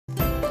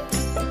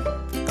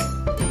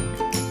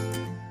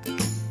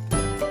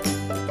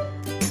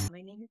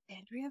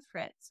of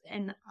Fritz,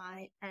 and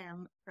I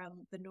am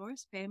from the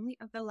Norse family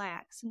of the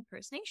Laxan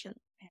First Nation.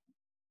 And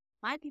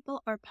my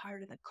people are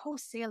part of the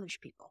Coast Salish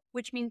people,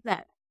 which means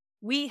that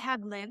we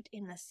have lived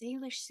in the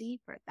Salish Sea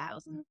for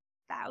thousands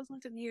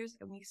of years,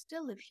 and we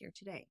still live here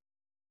today.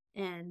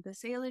 And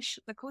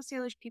the Coast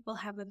Salish people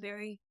have a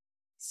very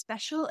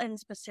special and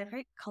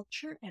specific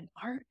culture and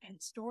art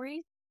and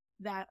stories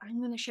that I'm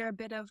going to share a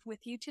bit of with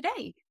you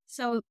today.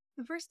 So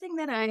the first thing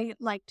that I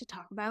like to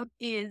talk about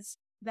is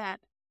that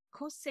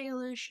Coast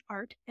Salish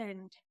art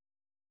and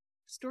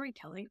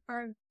storytelling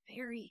are a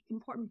very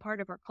important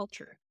part of our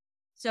culture.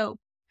 So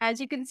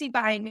as you can see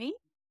behind me,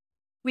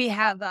 we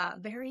have a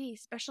very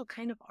special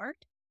kind of art,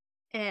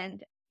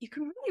 and you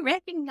can really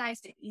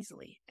recognize it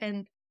easily.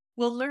 And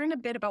we'll learn a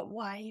bit about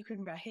why you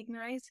can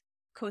recognize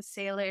Coast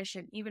Salish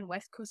and even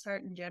West Coast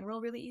art in general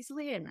really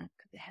easily, and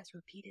because it has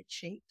repeated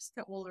shapes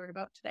that we'll learn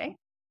about today.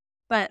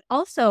 But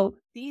also,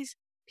 these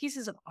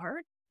pieces of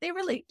art, they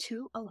relate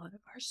to a lot of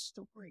our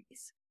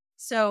stories.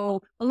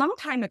 So a long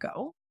time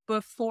ago,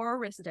 before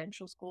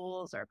residential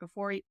schools or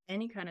before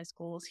any kind of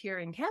schools here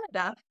in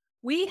Canada,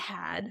 we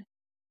had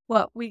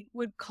what we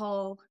would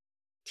call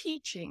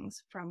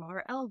teachings from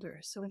our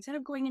elders. So instead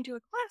of going into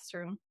a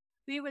classroom,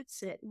 we would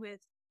sit with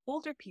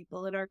older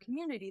people in our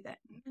community that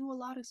knew a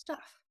lot of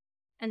stuff.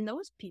 And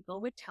those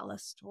people would tell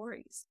us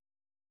stories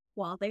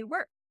while they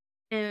worked.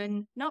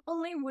 And not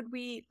only would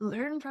we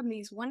learn from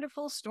these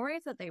wonderful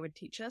stories that they would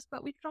teach us,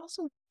 but we could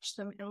also watch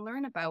them and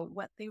learn about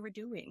what they were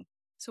doing.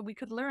 So we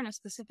could learn a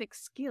specific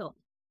skill,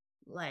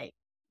 like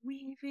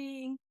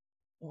weaving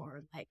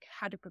or like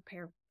how to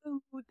prepare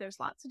food. There's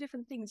lots of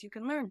different things you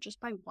can learn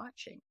just by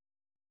watching.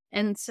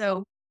 And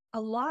so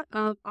a lot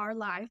of our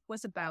life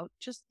was about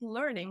just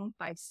learning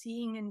by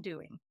seeing and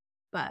doing.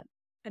 But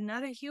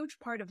another huge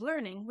part of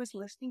learning was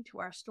listening to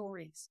our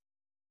stories.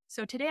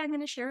 So today I'm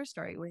going to share a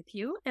story with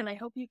you, and I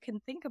hope you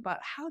can think about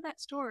how that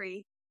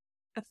story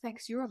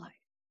affects your life.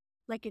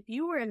 Like if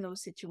you were in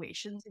those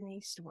situations in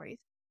these stories,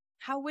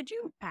 how would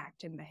you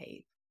act and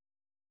behave?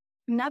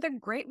 Another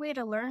great way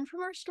to learn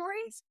from our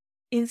stories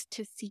is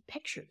to see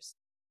pictures.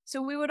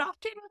 So we would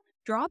often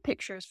draw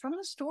pictures from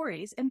the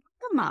stories and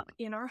put them up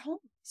in our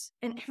homes.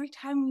 And every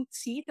time we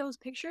see those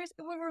pictures,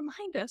 it will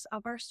remind us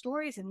of our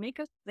stories and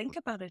make us think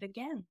about it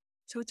again.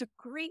 So it's a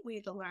great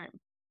way to learn.